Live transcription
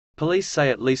Police say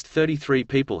at least 33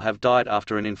 people have died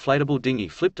after an inflatable dinghy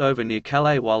flipped over near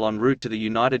Calais while en route to the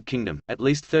United Kingdom. At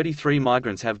least 33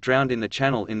 migrants have drowned in the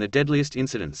Channel in the deadliest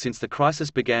incident since the crisis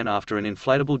began after an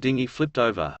inflatable dinghy flipped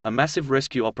over. A massive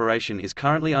rescue operation is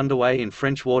currently underway in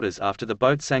French waters after the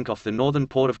boat sank off the northern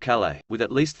port of Calais, with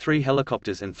at least 3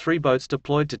 helicopters and 3 boats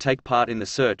deployed to take part in the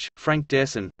search. Franck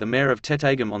Dhersin, the mayor of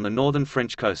Teteghem on the northern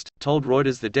French coast, told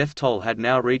Reuters the death toll had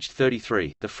now reached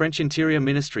 33. The French Interior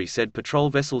Ministry said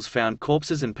patrol vessels found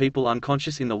corpses and people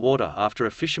unconscious in the water after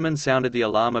a fisherman sounded the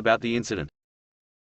alarm about the incident.